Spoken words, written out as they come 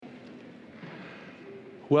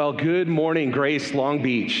Well, good morning, Grace Long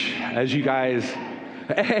Beach. As you guys,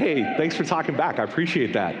 hey, thanks for talking back. I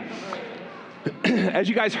appreciate that. As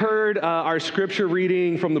you guys heard our scripture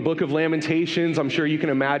reading from the book of Lamentations, I'm sure you can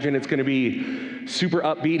imagine it's going to be super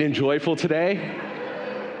upbeat and joyful today,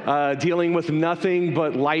 dealing with nothing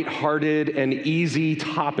but lighthearted and easy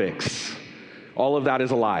topics. All of that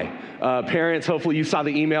is a lie. Parents, hopefully you saw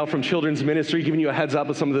the email from Children's Ministry giving you a heads up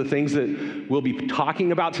of some of the things that we'll be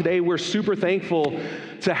talking about today. We're super thankful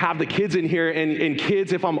to have the kids in here. And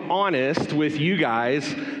kids, if I'm honest with you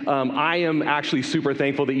guys, I am actually super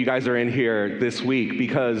thankful that you guys are in here this week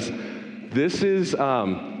because this is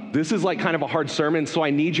like kind of a hard sermon, so I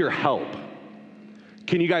need your help.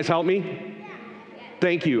 Can you guys help me?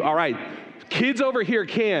 Thank you. All right. Kids over here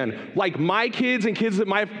can. Like my kids and kids that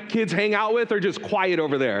my kids hang out with are just quiet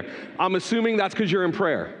over there. I'm assuming that's because you're in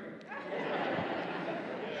prayer.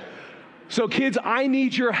 So kids, I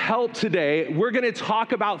need your help today. We're going to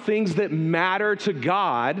talk about things that matter to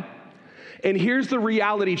God. And here's the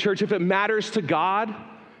reality, church. If it matters to God,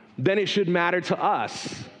 then it should matter to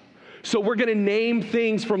us. So we're going to name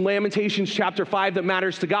things from Lamentations chapter 5 that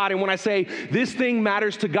matters to God. And when I say this thing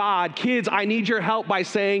matters to God, kids, I need your help by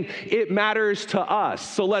saying it matters to us.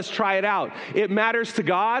 So let's try it out. It matters to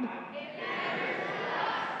God.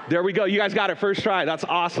 There we go. You guys got it first try. That's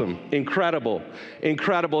awesome. Incredible.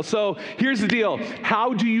 Incredible. So here's the deal.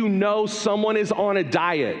 How do you know someone is on a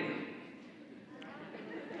diet?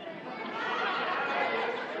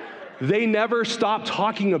 They never stop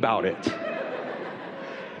talking about it.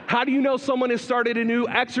 How do you know someone has started a new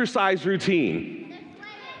exercise routine?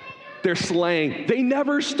 They're slaying. They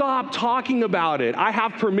never stop talking about it. I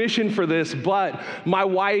have permission for this, but my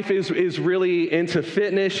wife is really into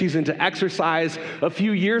fitness. She's into exercise. A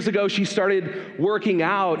few years ago, she started working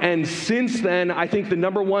out. And since then, I think the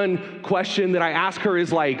number one question that I ask her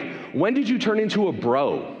is like, when did you turn into a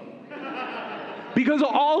bro? Because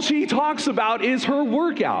all she talks about is her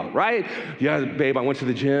workout, right? Yeah, babe, I went to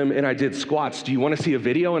the gym and I did squats. Do you want to see a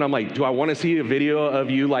video? And I'm like, do I want to see a video of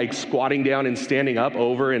you like squatting down and standing up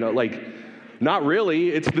over and like, not really.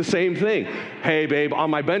 It's the same thing. Hey, babe, on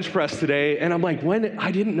my bench press today. And I'm like,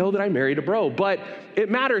 I didn't know that I married a bro, but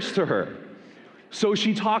it matters to her. So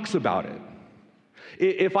she talks about it.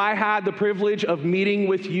 If I had the privilege of meeting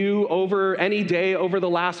with you over any day over the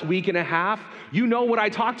last week and a half, you know what I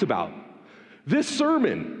talked about. This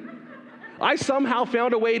sermon, I somehow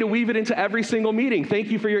found a way to weave it into every single meeting.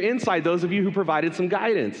 Thank you for your insight, those of you who provided some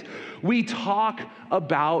guidance. We talk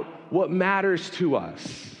about what matters to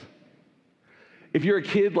us. If you're a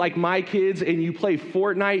kid like my kids and you play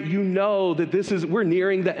Fortnite, you know that we're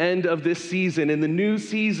nearing the end of this season and the new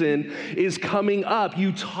season is coming up.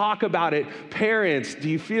 You talk about it. Parents, do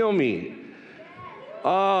you feel me? Oh,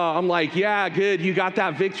 I'm like, yeah, good. You got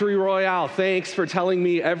that victory royale. Thanks for telling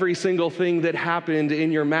me every single thing that happened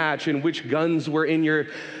in your match and which guns were in your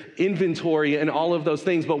inventory and all of those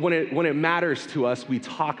things. But when it matters to us, we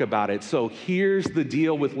talk about it. So here's the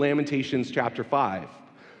deal with Lamentations chapter 5.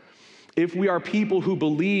 If we are people who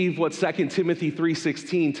believe what 2 Timothy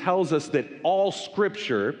 3:16 tells us that all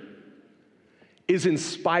scripture is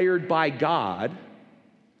inspired by God,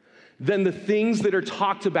 then the things that are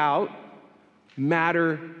talked about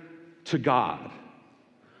matter to God.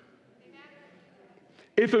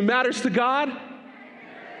 If it matters to God,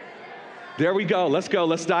 there we go. Let's go.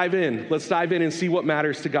 Let's dive in. Let's dive in and see what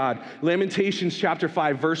matters to God. Lamentations chapter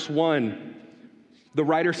 5, verse 1. The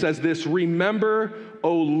writer says this, "Remember,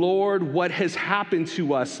 O Lord, what has happened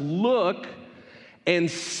to us. Look and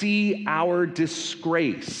see our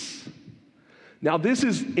disgrace." Now, this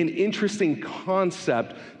is an interesting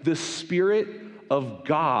concept. The Spirit of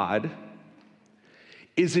God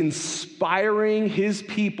is inspiring his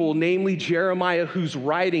people, namely Jeremiah, who's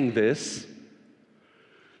writing this,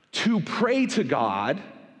 to pray to God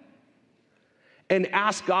and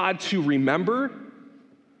ask God to remember,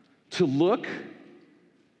 to look,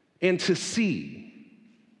 and to see.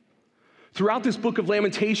 Throughout this book of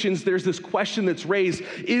Lamentations, there's this question that's raised.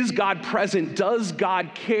 Is God present? Does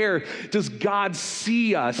God care? Does God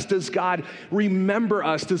see us? Does God remember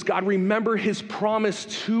us? Does God remember his promise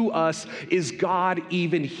to us? Is God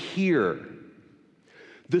even here?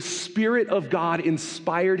 The Spirit of God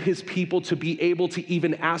inspired his people to be able to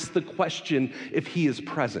even ask the question if he is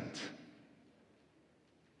present.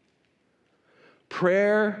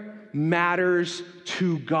 Prayer matters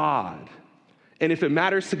to God. And if it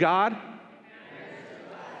matters to God,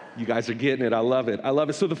 you guys are getting it. I love it. I love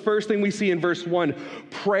it. So the first thing we see in verse 1,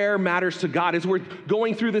 prayer matters to God. As we're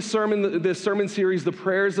going through this sermon series, the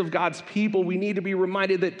prayers of God's people, we need to be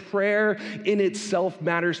reminded that prayer in itself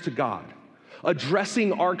matters to God.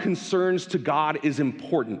 Addressing our concerns to God is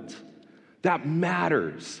important. That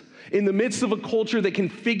matters. In the midst of a culture that can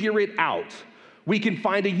figure it out, we can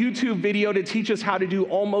find a YouTube video to teach us how to do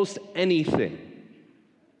almost anything.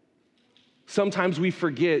 Sometimes we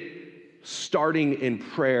forget starting in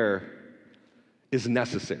prayer is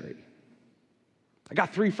necessary. I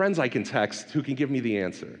got 3 friends I can text who can give me the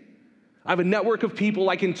answer. I have a network of people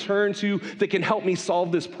I can turn to that can help me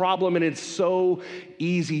solve this problem, and it's so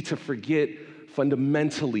easy to forget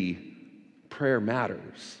fundamentally prayer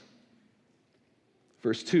matters.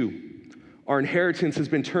 Verse 2, our inheritance has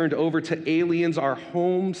been turned over to aliens, our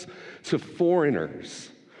homes to foreigners.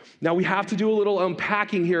 Now, we have to do a little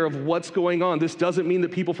unpacking here of what's going on. This doesn't mean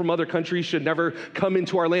that people from other countries should never come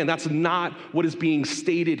into our land. That's not what is being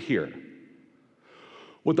stated here.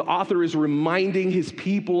 What the author is reminding his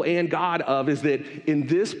people and God of is that in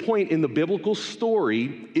this point in the biblical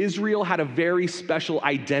story, Israel had a very special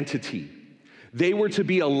identity. They were to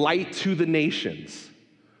be a light to the nations.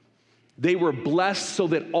 They were blessed so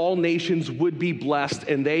that all nations would be blessed,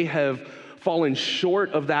 and they have fallen short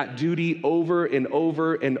of that duty over and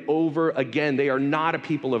over and over again. They are not a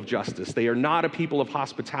people of justice. They are not a people of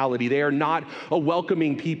hospitality. They are not a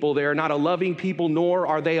welcoming people. They are not a loving people, nor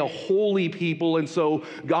are they a holy people. And so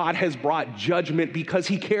God has brought judgment because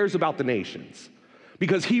he cares about the nations,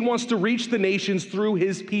 because he wants to reach the nations through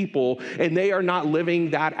his people, and they are not living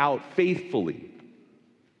that out faithfully.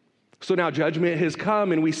 So now judgment has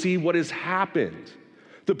come, and we see what has happened.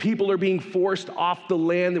 The people are being forced off the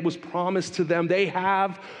land that was promised to them. They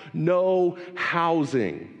have no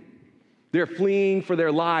housing. They're fleeing for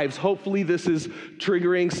their lives. Hopefully this is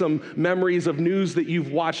triggering some memories of news that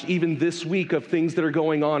you've watched even this week of things that are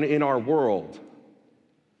going on in our world.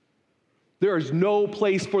 There is no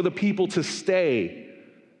place for the people to stay.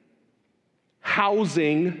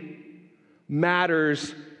 Housing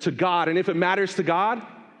matters to God. And if it matters to God,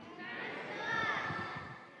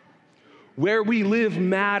 where we live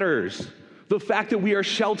matters. The fact that we are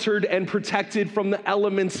sheltered and protected from the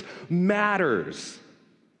elements matters.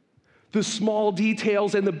 The small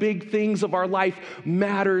details and the big things of our life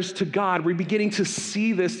matters to God. We're beginning to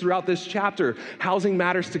see this throughout this chapter. Housing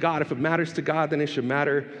matters to God. If it matters to God, then it should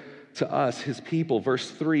matter to us, his people. Verse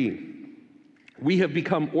 3, we have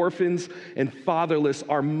become orphans and fatherless.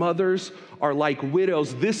 Our mothers are like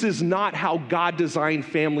widows. This is not how God designed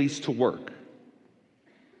families to work.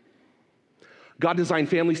 God designed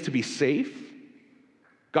families to be safe.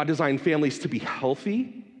 God designed families to be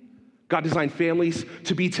healthy. God designed families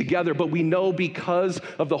to be together. But we know because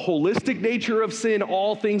of the holistic nature of sin,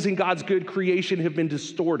 all things in God's good creation have been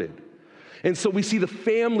distorted. And so we see the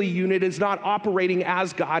family unit is not operating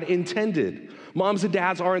as God intended. Moms and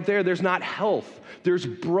dads aren't there. There's not health. There's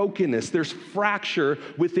brokenness. There's fracture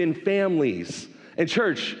within families. And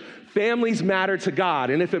church, families matter to God.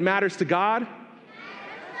 And if it matters to God,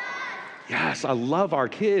 yes, I love our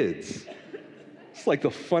kids. It's like the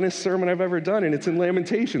funnest sermon I've ever done, and it's in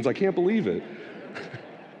Lamentations. I can't believe it.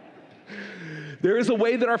 There is a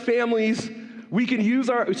way that our families, we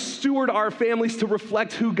can steward our families to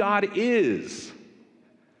reflect who God is.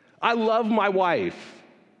 I love my wife.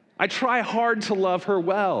 I try hard to love her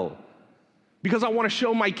well because I want to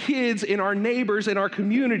show my kids and our neighbors and our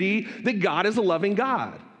community that God is a loving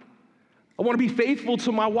God. I want to be faithful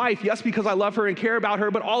to my wife, yes, because I love her and care about her,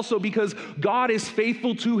 but also because God is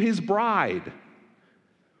faithful to his bride.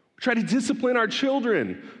 We try to discipline our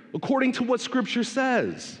children according to what Scripture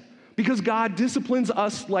says, because God disciplines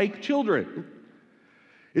us like children.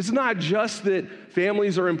 It's not just that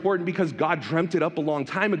families are important because God dreamt it up a long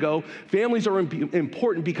time ago. Families are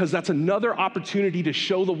important because that's another opportunity to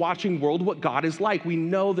show the watching world what God is like. We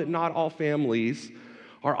know that not all families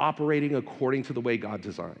are operating according to the way God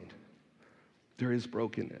designed. There is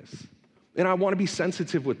brokenness. And I want to be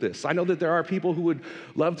sensitive with this. I know that there are people who would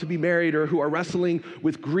love to be married or who are wrestling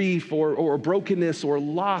with grief or brokenness or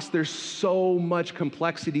loss. There's so much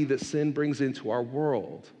complexity that sin brings into our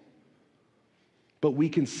world. But we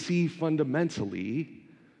can see fundamentally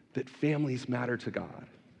that families matter to God.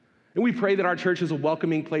 And we pray that our church is a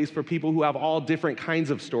welcoming place for people who have all different kinds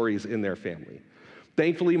of stories in their family.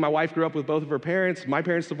 Thankfully, my wife grew up with both of her parents. My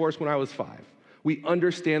parents divorced when I was 5. We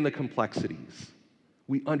understand the complexities.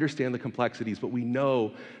 But we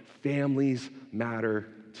know families matter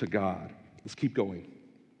to God. Let's keep going.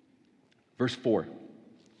 Verse 4.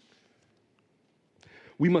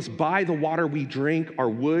 We must buy the water we drink. Our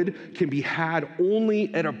wood can be had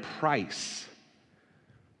only at a price.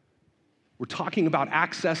 We're talking about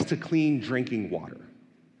access to clean drinking water.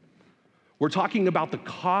 We're talking about the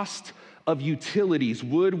cost of utilities.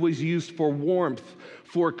 Wood was used for warmth,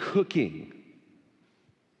 for cooking.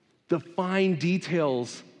 The fine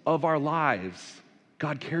details of our lives,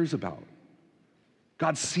 God cares about.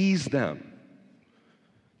 God sees them.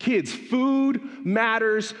 Kids, food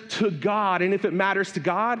matters to God, and if it matters to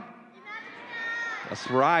God, that's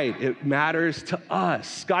right, it matters to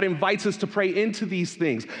us. God invites us to pray into these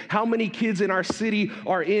things. How many kids in our city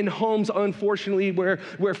are in homes, unfortunately, where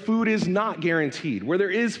food is not guaranteed, where there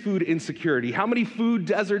is food insecurity? How many food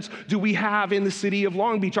deserts do we have in the city of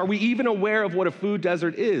Long Beach? Are we even aware of what a food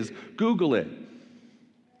desert is? Google it.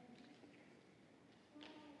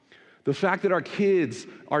 The fact that our kids,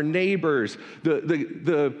 our neighbors,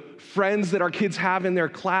 the friends that our kids have in their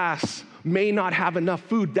class may not have enough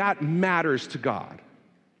food, that matters to God.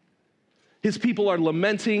 His people are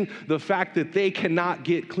lamenting the fact that they cannot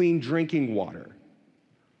get clean drinking water.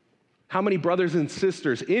 How many brothers and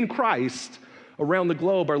sisters in Christ around the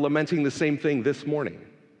globe are lamenting the same thing this morning?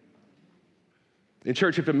 In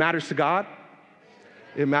church, if it matters to God,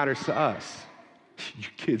 it matters to us. You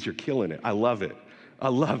kids, you're killing it. I love it. I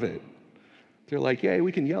love it. They're like, yay,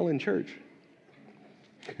 we can yell in church.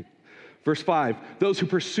 Verse 5, those who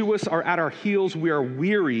pursue us are at our heels. We are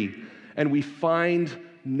weary and we find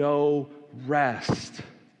no rest.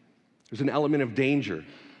 There's an element of danger.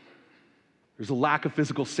 There's a lack of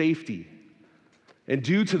physical safety. And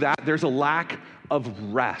due to that, there's a lack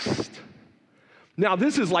of rest. Now,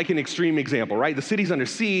 this is like an extreme example, right? The city's under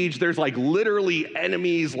siege. There's like literally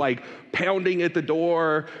enemies like pounding at the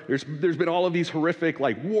door. There's been all of these horrific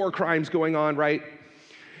like war crimes going on, right?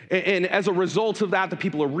 And as a result of that, the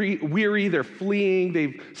people are weary, they're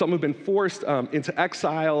fleeing, some have been forced into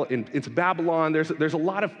exile, into Babylon. There's a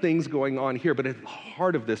lot of things going on here, but at the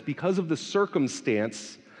heart of this, because of the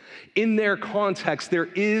circumstance, in their context, there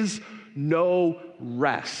is no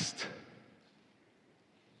rest.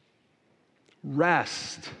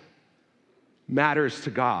 Rest matters to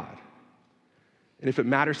God. And if it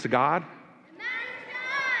matters to God,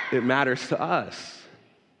 it matters to us.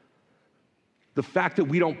 The fact that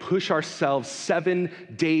we don't push ourselves 7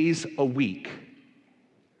 days a week.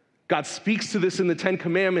 God speaks to this in the 10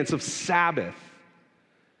 Commandments of Sabbath.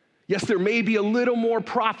 Yes, there may be a little more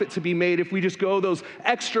profit to be made if we just go those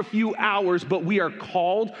extra few hours, but we are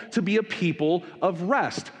called to be a people of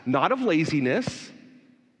rest, not of laziness,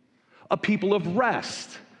 a people of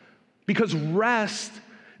rest. Because rest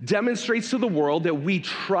demonstrates to the world that we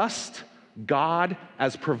trust God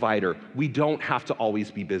as provider. We don't have to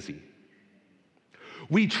always be busy.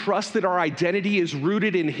 We trust that our identity is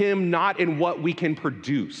rooted in Him, not in what we can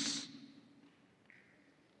produce.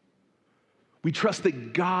 We trust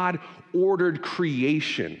that God ordered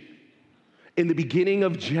creation in the beginning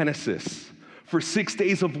of Genesis for 6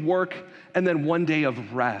 days of work and then 1 day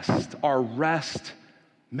of rest. Our rest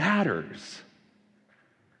matters.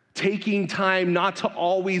 Taking time not to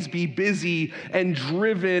always be busy and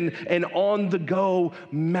driven and on the go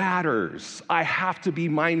matters. I have to be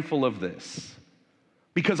mindful of this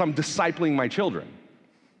because I'm discipling my children.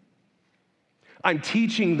 I'm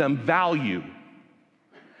teaching them value.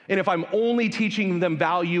 And if I'm only teaching them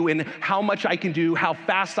value in how much I can do, how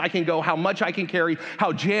fast I can go, how much I can carry,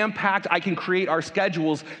 how jam-packed I can create our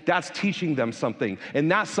schedules, that's teaching them something.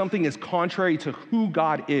 And that something is contrary to who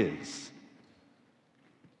God is.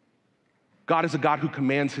 God is a God who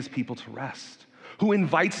commands His people to rest, who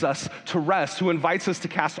invites us to rest, who invites us to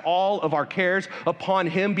cast all of our cares upon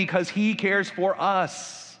Him because He cares for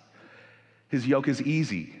us. His yoke is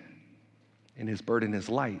easy and His burden is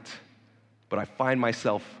light. But I find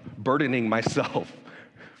myself burdening myself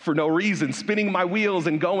for no reason, spinning my wheels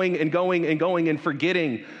and going and going and going and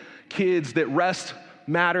forgetting, kids, that rest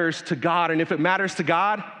matters to God. And if it matters to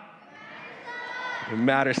God, it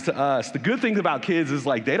matters to us. The good thing about kids is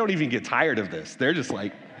like they don't even get tired of this. They're just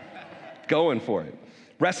like going for it.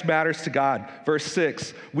 Rest matters to God. Verse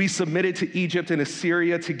 6, we submitted to Egypt and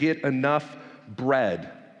Assyria to get enough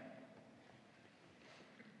bread.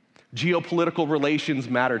 Geopolitical relations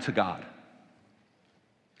matter to God.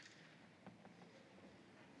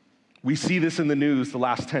 We see this in the news the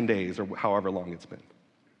last 10 days or however long it's been.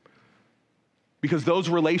 Because those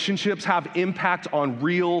relationships have impact on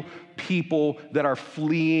real people that are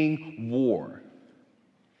fleeing war.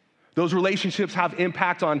 Those relationships have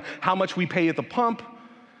impact on how much we pay at the pump,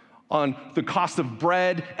 on the cost of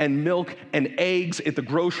bread and milk and eggs at the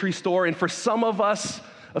grocery store. And for some of us,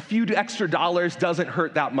 a few extra dollars doesn't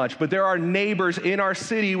hurt that much. But there are neighbors in our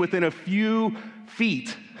city within a few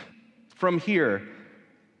feet from here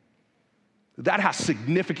that has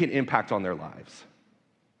significant impact on their lives.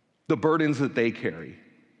 The burdens that they carry,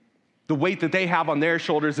 the weight that they have on their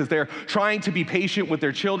shoulders as they're trying to be patient with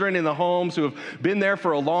their children in the homes who have been there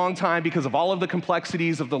for a long time because of all of the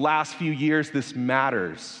complexities of the last few years. This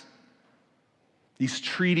matters. These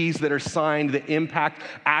treaties that are signed that impact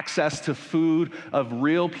access to food of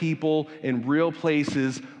real people in real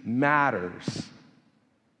places matters.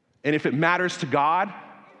 And if it matters to God,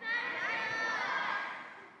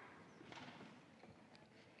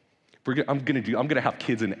 I'm gonna have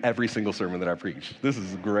kids in every single sermon that I preach. This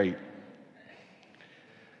is great.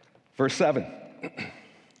 Verse 7.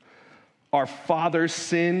 Our fathers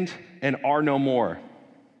sinned and are no more,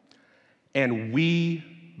 and we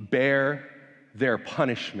bear their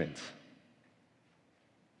punishment.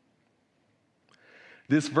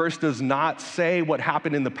 This verse does not say what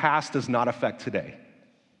happened in the past does not affect today.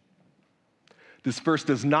 This verse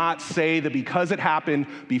does not say that because it happened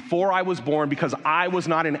before I was born, because I was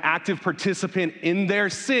not an active participant in their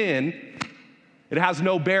sin, it has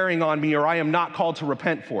no bearing on me or I am not called to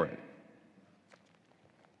repent for it.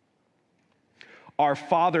 Our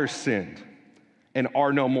fathers sinned and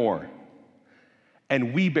are no more,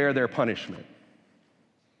 and we bear their punishment.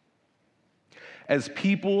 As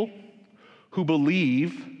people who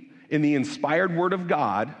believe in the inspired word of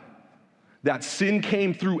God, that sin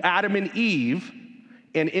came through Adam and Eve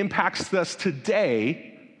and impacts us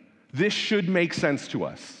today, this should make sense to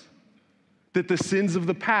us. That the sins of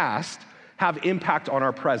the past have impact on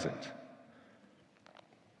our present.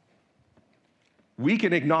 We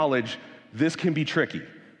can acknowledge this can be tricky.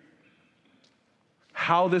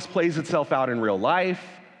 How this plays itself out in real life,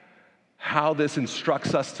 how this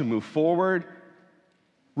instructs us to move forward,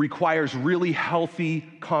 requires really healthy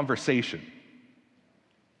conversation.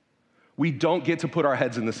 We don't get to put our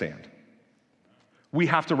heads in the sand. We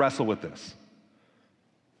have to wrestle with this.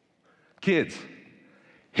 Kids,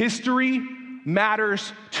 history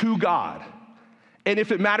matters to God. And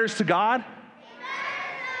if it matters to God,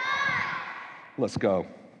 let's go.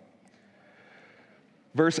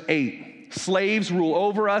 Verse 8, slaves rule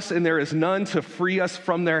over us, and there is none to free us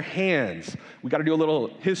from their hands. We got to do a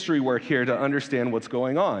little history work here to understand what's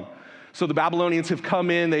going on. So the Babylonians have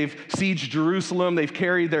come in, they've sieged Jerusalem, they've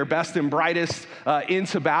carried their best and brightest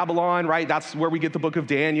into Babylon, right? That's where we get the book of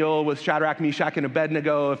Daniel with Shadrach, Meshach, and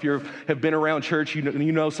Abednego. If you have been around church,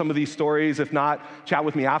 you know some of these stories. If not, chat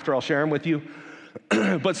with me after, I'll share them with you.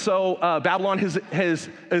 But so Babylon has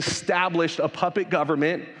established a puppet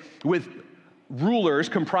government with rulers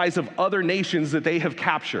comprised of other nations that they have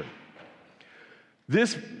captured.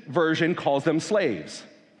 This version calls them slaves.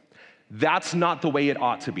 That's not the way it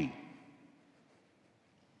ought to be.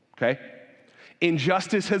 Okay?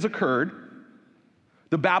 Injustice has occurred.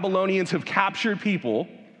 The Babylonians have captured people,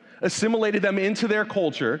 assimilated them into their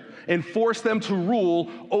culture, and forced them to rule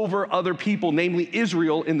over other people, namely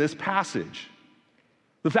Israel in this passage.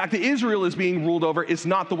 The fact that Israel is being ruled over is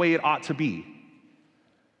not the way it ought to be.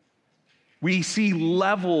 We see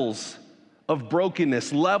levels of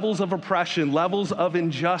brokenness, levels of oppression, levels of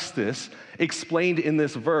injustice explained in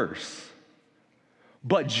this verse.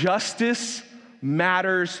 But justice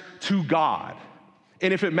matters to God.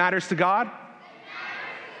 And if it matters to God,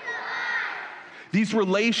 these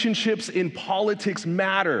relationships in politics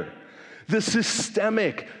matter. The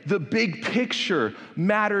systemic, the big picture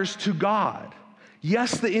matters to God.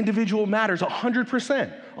 Yes, the individual matters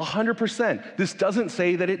 100%, 100%. This doesn't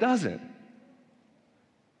say that it doesn't.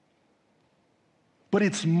 But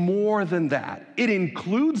it's more than that. It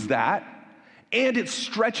includes that, and it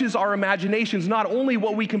stretches our imaginations, not only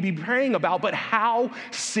what we can be praying about, but how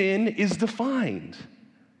sin is defined.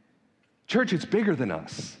 Church, it's bigger than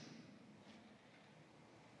us.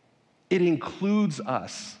 It includes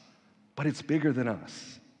us, but it's bigger than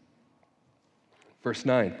us. Verse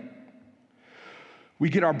 9. We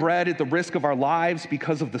get our bread at the risk of our lives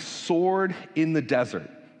because of the sword in the desert.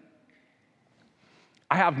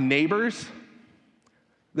 I have neighbors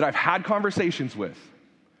that I've had conversations with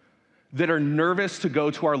that are nervous to go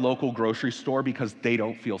to our local grocery store because they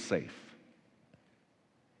don't feel safe.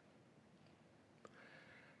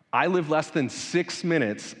 I live less than 6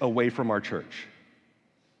 minutes away from our church.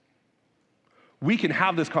 We can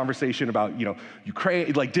have this conversation about,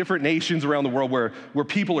 Ukraine, like different nations around the world where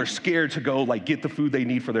people are scared to go get the food they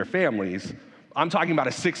need for their families. I'm talking about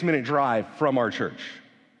a 6-minute drive from our church.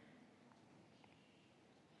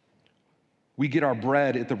 We get our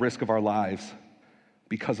bread at the risk of our lives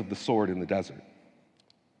because of the sword in the desert.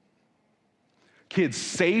 Kids,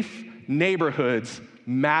 safe neighborhoods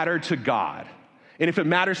matter to God. And if it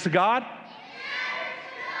matters to God,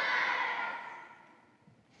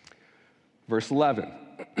 verse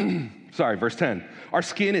 10. Our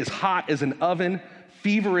skin is hot as an oven,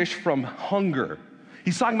 feverish from hunger.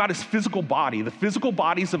 He's talking about his physical body, the physical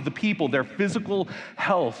bodies of the people, their physical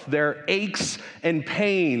health, their aches and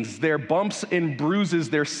pains, their bumps and bruises,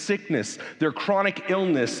 their sickness, their chronic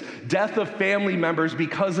illness, death of family members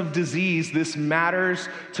because of disease. This matters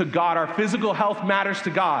to God. Our physical health matters to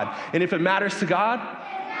God. And if it matters to God,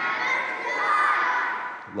 it matters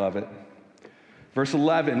to God. Love it. Verse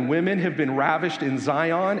 11, women have been ravished in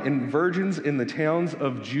Zion and virgins in the towns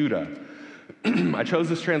of Judah. I chose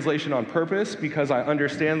this translation on purpose because I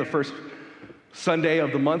understand the first Sunday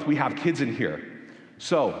of the month we have kids in here.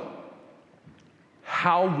 So,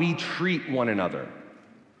 how we treat one another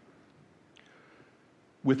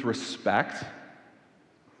with respect,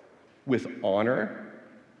 with honor,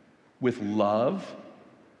 with love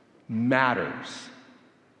matters.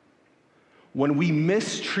 When we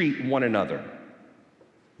mistreat one another,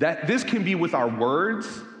 that this can be with our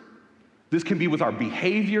words, this can be with our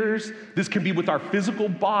behaviors, this can be with our physical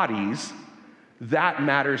bodies, that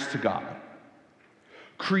matters to God.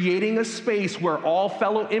 Creating a space where all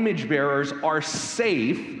fellow image bearers are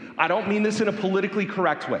safe, I don't mean this in a politically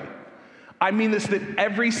correct way. I mean this that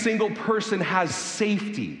every single person has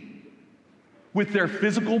safety with their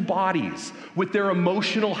physical bodies, with their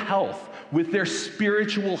emotional health, with their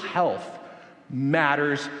spiritual health,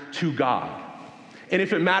 matters to God. And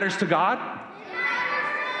if it matters to God,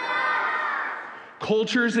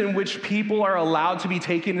 cultures in which people are allowed to be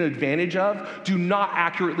taken advantage of do not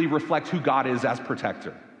accurately reflect who God is as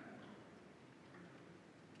protector.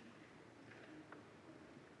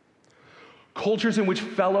 Cultures in which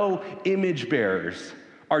fellow image bearers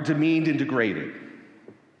are demeaned and degraded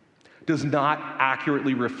does not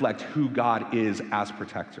accurately reflect who God is as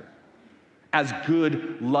protector, as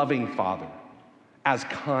good, loving Father, as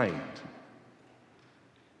kind.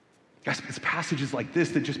 Guys, it's passages like this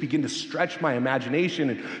that just begin to stretch my imagination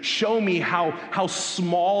and show me how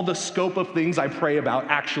small the scope of things I pray about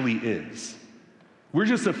actually is. We're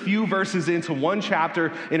just a few verses into one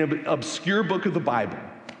chapter in an obscure book of the Bible,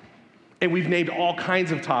 and we've named all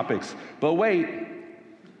kinds of topics. But wait,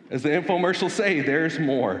 as the infomercials say, there's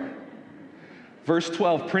more. Verse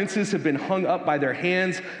 12, princes have been hung up by their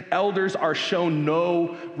hands, elders are shown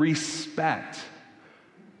no respect.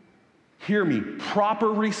 Hear me,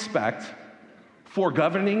 proper respect for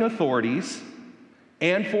governing authorities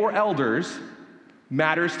and for elders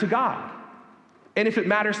matters to God. And if it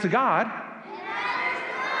matters to God,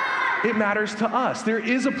 it matters to us. There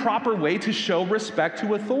is a proper way to show respect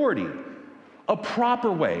to authority. A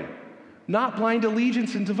proper way. Not blind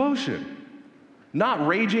allegiance and devotion. Not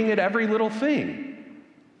raging at every little thing.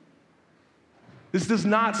 This does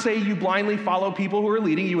not say you blindly follow people who are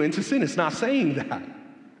leading you into sin. It's not saying that.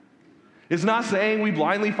 It's not saying we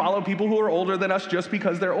blindly follow people who are older than us just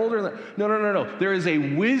because they're older than us. No. There is a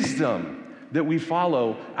wisdom that we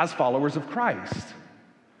follow as followers of Christ.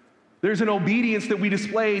 There's an obedience that we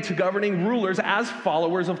display to governing rulers as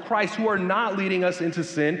followers of Christ who are not leading us into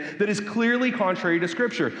sin that is clearly contrary to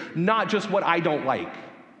Scripture. Not just what I don't like.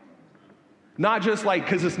 Not just like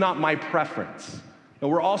because it's not my preference. No,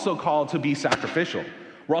 we're also called to be sacrificial.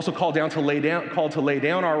 We're also called to lay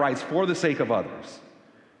down our rights for the sake of others.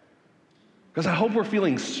 Because I hope we're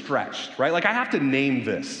feeling stretched, right? Like I have to name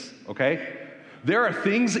this, okay? There are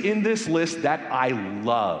things in this list that I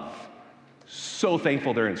love. So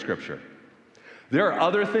thankful they're in Scripture. There are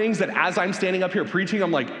other things that as I'm standing up here preaching,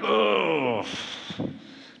 I'm like, ugh,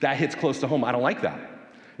 that hits close to home. I don't like that.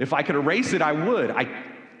 If I could erase it, I would.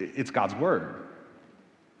 It's God's word.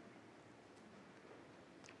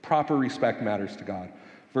 Proper respect matters to God.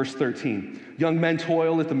 Verse 13, young men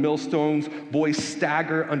toil at the millstones, boys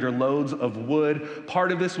stagger under loads of wood. Part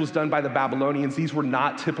of this was done by the Babylonians. These were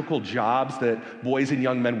not typical jobs that boys and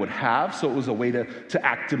young men would have, so it was a way to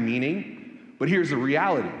act demeaning. But here's the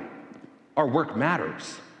reality. Our work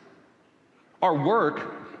matters. Our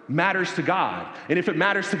work matters to God. And if it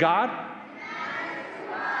matters to God,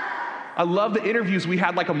 I love the interviews we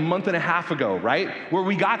had like a month and a half ago, right? Where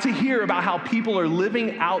we got to hear about how people are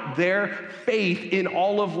living out their faith in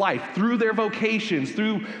all of life, through their vocations,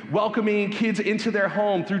 through welcoming kids into their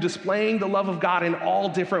home, through displaying the love of God in all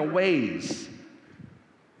different ways.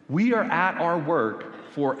 We are at our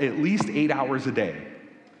work for at least 8 hours a day.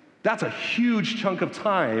 That's a huge chunk of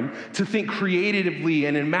time to think creatively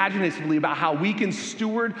and imaginatively about how we can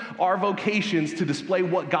steward our vocations to display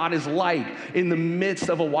what God is like in the midst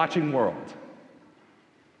of a watching world.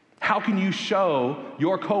 How can you show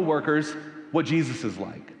your coworkers what Jesus is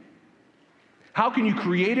like? How can you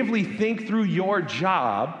creatively think through your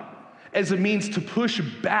job as a means to push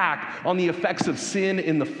back on the effects of sin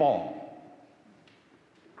in the fall?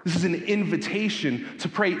 This is an invitation to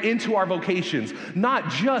pray into our vocations, not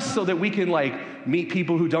just so that we can meet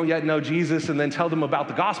people who don't yet know Jesus and then tell them about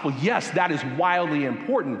the gospel. Yes, that is wildly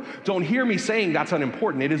important. Don't hear me saying that's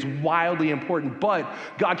unimportant. It is wildly important, but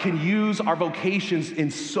God can use our vocations in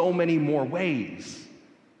so many more ways.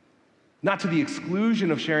 Not to the exclusion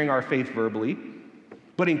of sharing our faith verbally,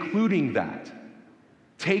 but including that.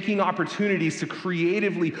 Taking opportunities to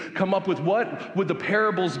creatively come up with what would the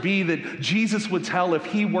parables be that Jesus would tell if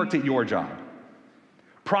he worked at your job.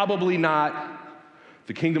 Probably not,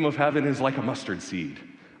 the kingdom of heaven is like a mustard seed,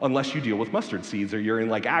 unless you deal with mustard seeds or you're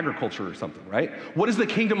in agriculture or something, right? What is the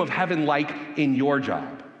kingdom of heaven like in your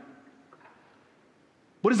job?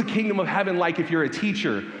 What is the kingdom of heaven like if you're a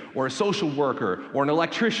teacher or a social worker or an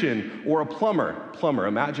electrician or a plumber? Plumber,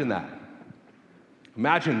 imagine that.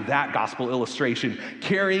 Imagine that gospel illustration,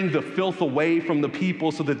 carrying the filth away from the people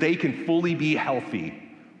so that they can fully be healthy.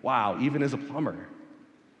 Wow, even as a plumber.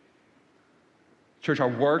 Church, our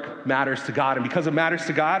work matters to God, and because it matters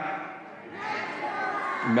to God,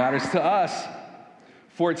 it matters to us.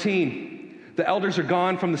 14, the elders are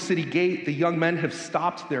gone from the city gate. The young men have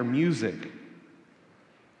stopped their music.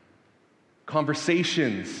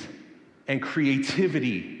 Conversations and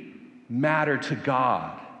creativity matter to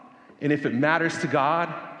God. And if it matters to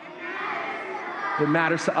God, it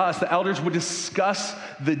matters to us. The elders would discuss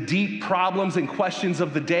the deep problems and questions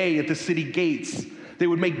of the day at the city gates. They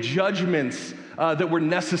would make judgments that were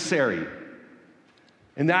necessary.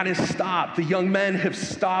 And that is stopped. The young men have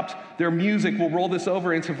stopped their music. We'll roll this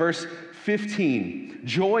over into verse 15.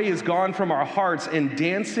 Joy is gone from our hearts, and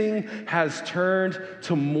dancing has turned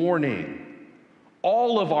to mourning.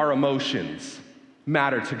 All of our emotions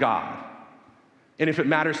matter to God. And if it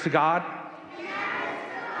matters to God,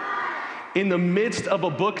 in the midst of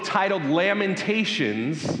a book titled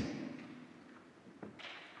Lamentations,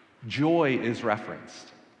 joy is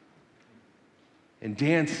referenced. And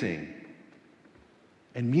dancing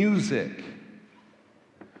and music.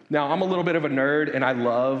 Now, I'm a little bit of a nerd and I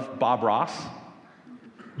love Bob Ross.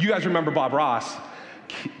 You guys remember Bob Ross.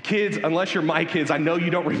 Kids, unless you're my kids, I know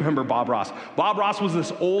you don't remember Bob Ross. Bob Ross was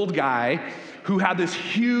this old guy who had this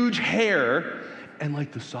huge hair and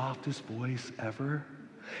the softest voice ever.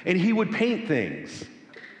 And he would paint things.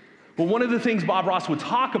 But one of the things Bob Ross would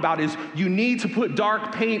talk about is you need to put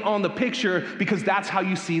dark paint on the picture because that's how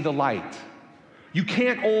you see the light. You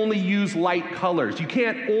can't only use light colors. You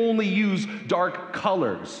can't only use dark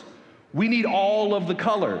colors. We need all of the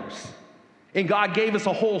colors. And God gave us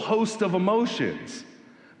a whole host of emotions.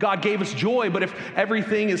 God gave us joy, but if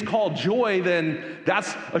everything is called joy, then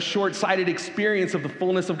that's a short-sighted experience of the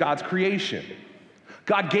fullness of God's creation.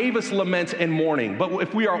 God gave us lament and mourning, but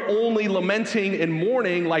if we are only lamenting and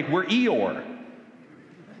mourning, we're Eeyore.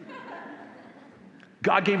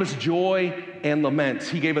 God gave us joy and lament.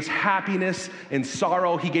 He gave us happiness and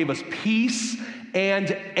sorrow. He gave us peace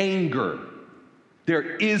and anger.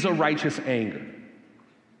 There is a righteous anger.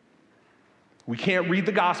 We can't read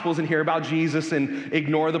the Gospels and hear about Jesus and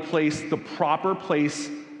ignore the proper place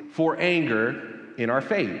for anger in our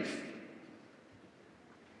faith.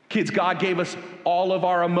 Kids, God gave us all of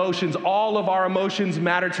our emotions. All of our emotions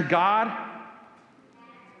matter to God.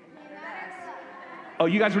 Oh,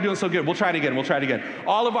 you guys were doing so good. We'll try it again.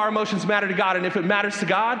 All of our emotions matter to God, and if it matters to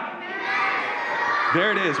God,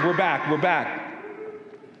 there it is. We're back.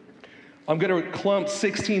 I'm going to clump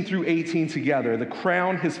 16 through 18 together. The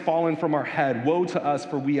crown has fallen from our head. Woe to us,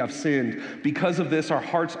 for we have sinned. Because of this, our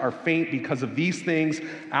hearts are faint. Because of these things,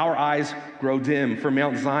 our eyes grow dim. For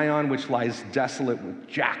Mount Zion, which lies desolate with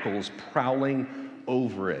jackals prowling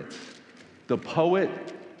over it. The poet,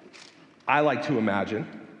 I like to imagine,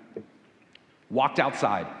 walked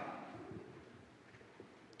outside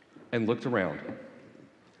and looked around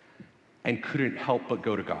and couldn't help but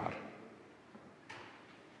go to God.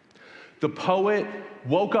 The poet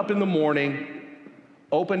woke up in the morning,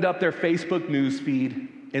 opened up their Facebook news feed,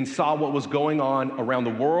 and saw what was going on around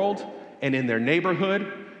the world and in their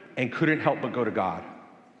neighborhood and couldn't help but go to God.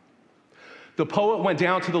 The poet went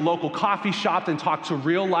down to the local coffee shop and talked to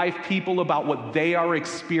real-life people about what they are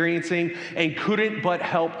experiencing and couldn't but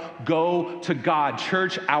help go to God.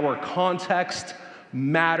 Church, our context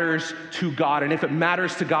matters to God. And if it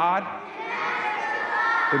matters to God,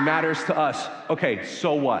 it matters to us. Okay,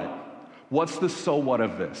 so what? What's the so what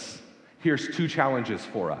of this? Here's two challenges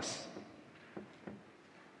for us.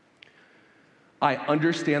 I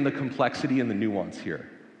understand the complexity and the nuance here,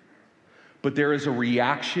 but there is a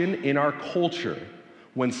reaction in our culture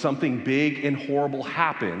when something big and horrible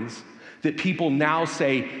happens that people now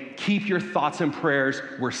say, keep your thoughts and prayers,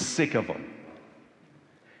 we're sick of them.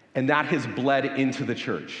 And that has bled into the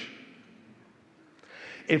church.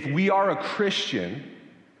 If we are a Christian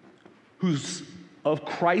who's a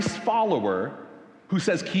Christ follower, who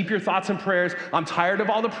says, keep your thoughts and prayers, I'm tired of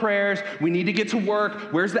all the prayers, we need to get to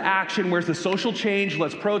work, where's the action, where's the social change,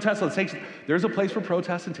 let's protest, there's a place for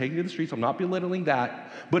protest and taking to the streets, I'm not belittling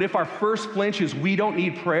that. But if our first flinch is we don't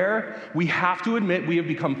need prayer, we have to admit we have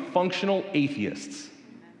become functional atheists.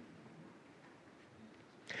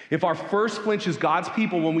 If our first flinch is God's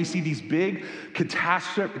people when we see these big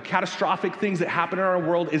catastrophic things that happen in our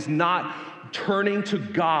world is not turning to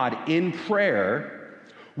God in prayer,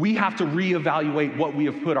 we have to reevaluate what we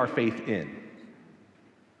have put our faith in.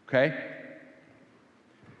 Okay?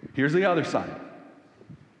 Here's the other side.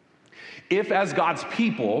 If, as God's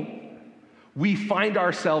people, we find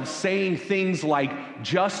ourselves saying things like,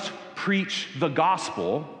 just preach the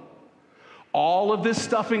gospel, all of this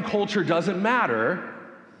stuff in culture doesn't matter,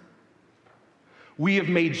 we have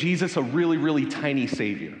made Jesus a really, really tiny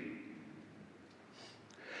savior.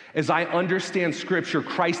 As I understand Scripture,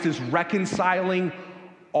 Christ is reconciling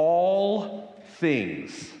all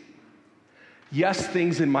things. Yes,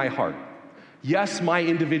 things in my heart. Yes, my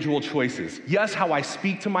individual choices. Yes, how I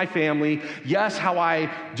speak to my family. Yes, how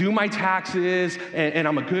I do my taxes, and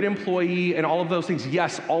I'm a good employee, and all of those things.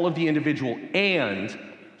 Yes, all of the individual, and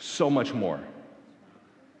so much more.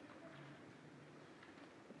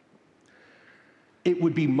 It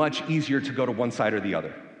would be much easier to go to one side or the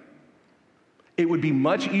other. It would be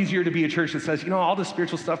much easier to be a church that says, all this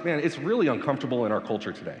spiritual stuff, man, it's really uncomfortable in our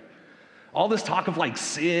culture today. All this talk of like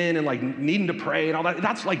sin and like needing to pray and all that,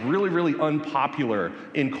 that's like really, really unpopular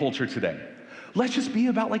in culture today. Let's just be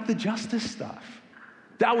about like the justice stuff.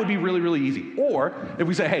 That would be really, really easy. Or if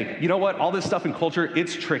we say, hey, you know what? All this stuff in culture,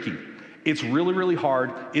 it's tricky. It's really, really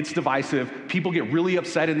hard. It's divisive. People get really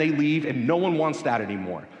upset and they leave, and no one wants that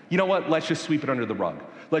anymore. You know what? Let's just sweep it under the rug.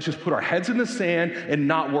 Let's just put our heads in the sand and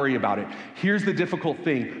not worry about it. Here's the difficult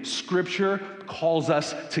thing. Scripture calls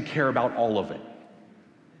us to care about all of it.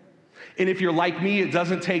 And if you're like me, it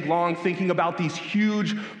doesn't take long thinking about these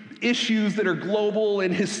huge issues that are global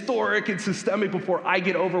and historic and systemic before I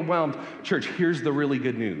get overwhelmed. Church, here's the really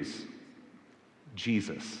good news.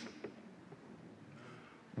 Jesus.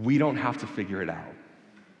 We don't have to figure it out.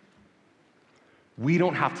 We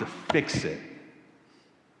don't have to fix it.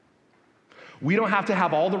 We don't have to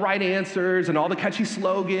have all the right answers and all the catchy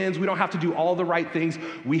slogans. We don't have to do all the right things.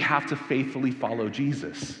 We have to faithfully follow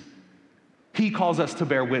Jesus. He calls us to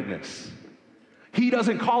bear witness. He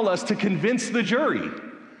doesn't call us to convince the jury.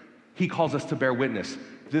 He calls us to bear witness.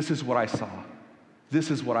 This is what I saw.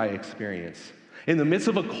 This is what I experienced. In the midst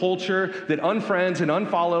of a culture that unfriends and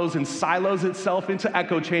unfollows and silos itself into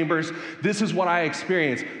echo chambers, this is what I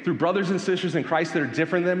experienced. Through brothers and sisters in Christ that are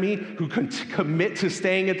different than me, who commit to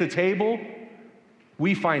staying at the table,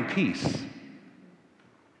 we find peace.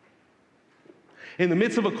 In the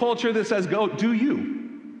midst of a culture that says, go, do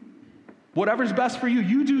you. Whatever's best for you,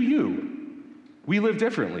 you do you. We live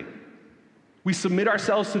differently. We submit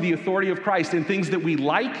ourselves to the authority of Christ in things that we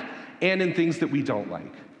like and in things that we don't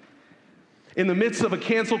like. In the midst of a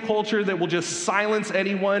cancel culture that will just silence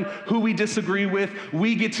anyone who we disagree with,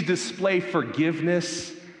 we get to display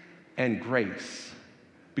forgiveness and grace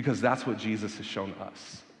because that's what Jesus has shown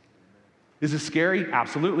us. Is it scary?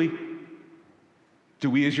 Absolutely. Do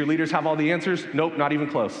we as your leaders have all the answers? Nope, not even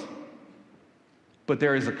close. But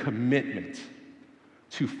there is a commitment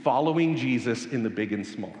to following Jesus in the big and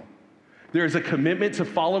small. There is a commitment to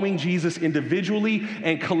following Jesus individually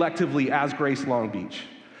and collectively as Grace Long Beach.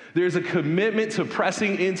 There's a commitment to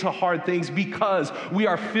pressing into hard things because we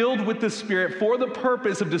are filled with the Spirit for the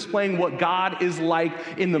purpose of displaying what God is like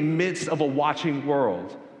in the midst of a watching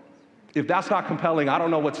world. If that's not compelling, I don't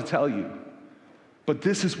know what to tell you. But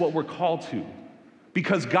this is what we're called to.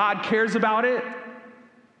 Because God cares about it.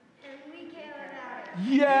 And we care about it.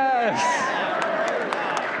 Yes!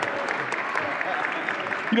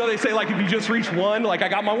 They say, like, if you just reach one, like, I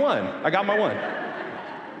got my one.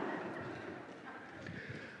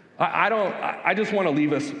 I just want to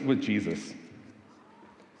leave us with Jesus.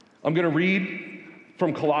 I'm going to read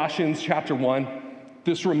from Colossians chapter 1,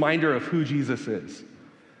 this reminder of who Jesus is.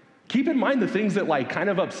 Keep in mind the things that like kind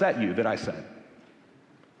of upset you that I said.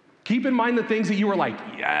 Keep in mind the things that you were like,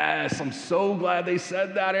 yes, I'm so glad they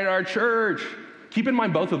said that in our church. Keep in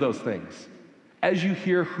mind both of those things as you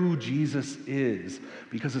hear who Jesus is,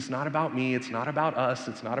 because it's not about me, it's not about us,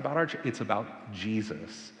 it's not about our church, it's about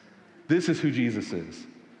Jesus. This is who Jesus is.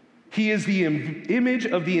 He is the image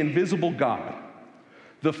of the invisible God,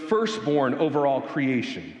 the firstborn over all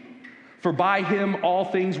creation. For by him all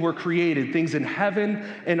things were created, things in heaven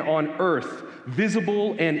and on earth,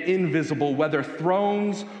 visible and invisible, whether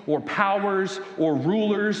thrones or powers or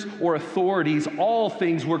rulers or authorities, all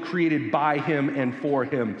things were created by him and for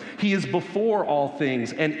him. He is before all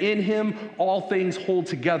things, and in him all things hold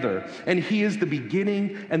together. And he is the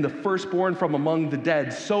beginning and the firstborn from among the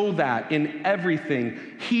dead, so that in everything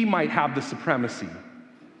he might have the supremacy.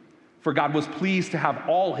 For God was pleased to have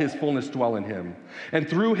all his fullness dwell in him, and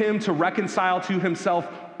through him to reconcile to himself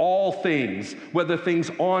all things, whether things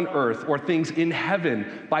on earth or things in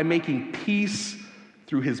heaven, by making peace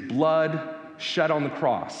through his blood shed on the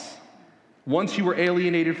cross. Once you were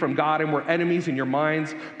alienated from God and were enemies in your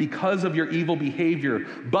minds because of your evil behavior,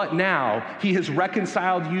 but now he has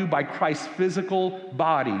reconciled you by Christ's physical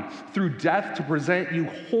body through death to present you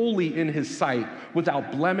holy in his sight,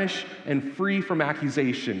 without blemish and free from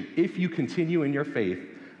accusation, if you continue in your faith,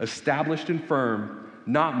 established and firm,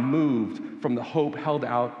 not moved from the hope held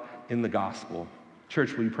out in the gospel.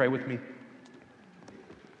 Church, will you pray with me?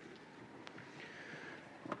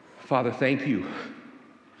 Father, thank you.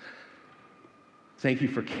 Thank you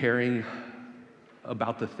for caring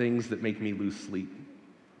about the things that make me lose sleep.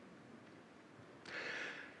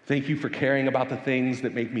 Thank you for caring about the things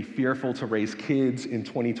that make me fearful to raise kids in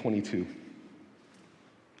 2022.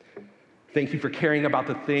 Thank you for caring about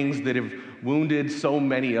the things that have wounded so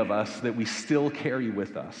many of us that we still carry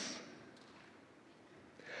with us.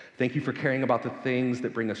 Thank you for caring about the things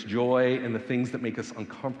that bring us joy and the things that make us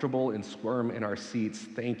uncomfortable and squirm in our seats.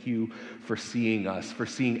 Thank you for seeing us, for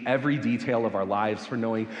seeing every detail of our lives, for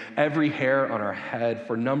knowing every hair on our head,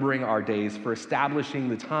 for numbering our days, for establishing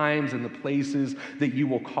the times and the places that you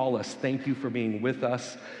will call us. Thank you for being with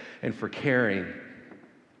us and for caring.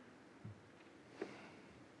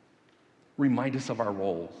 Remind us of our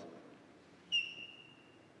roles.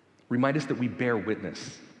 Remind us that we bear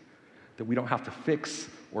witness, that we don't have to fix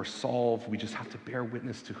or solve, we just have to bear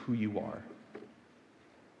witness to who you are.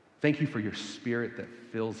 Thank you for your spirit that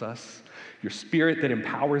fills us, your spirit that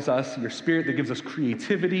empowers us, your spirit that gives us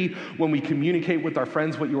creativity when we communicate with our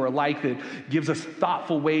friends what you are like, that gives us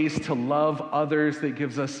thoughtful ways to love others, that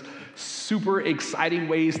gives us super exciting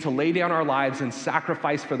ways to lay down our lives and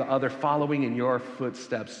sacrifice for the other, following in your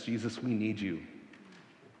footsteps. Jesus, we need you.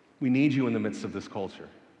 We need you in the midst of this culture.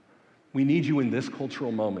 We need you in this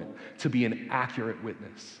cultural moment to be an accurate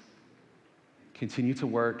witness. Continue to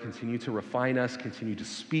work, continue to refine us, continue to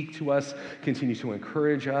speak to us, continue to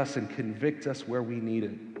encourage us and convict us where we need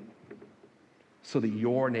it, so that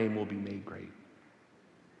your name will be made great,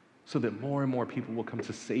 so that more and more people will come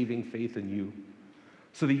to saving faith in you,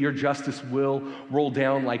 so that your justice will roll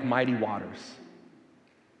down like mighty waters.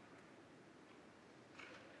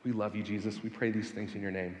 We love you, Jesus. We pray these things in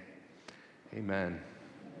your name. Amen.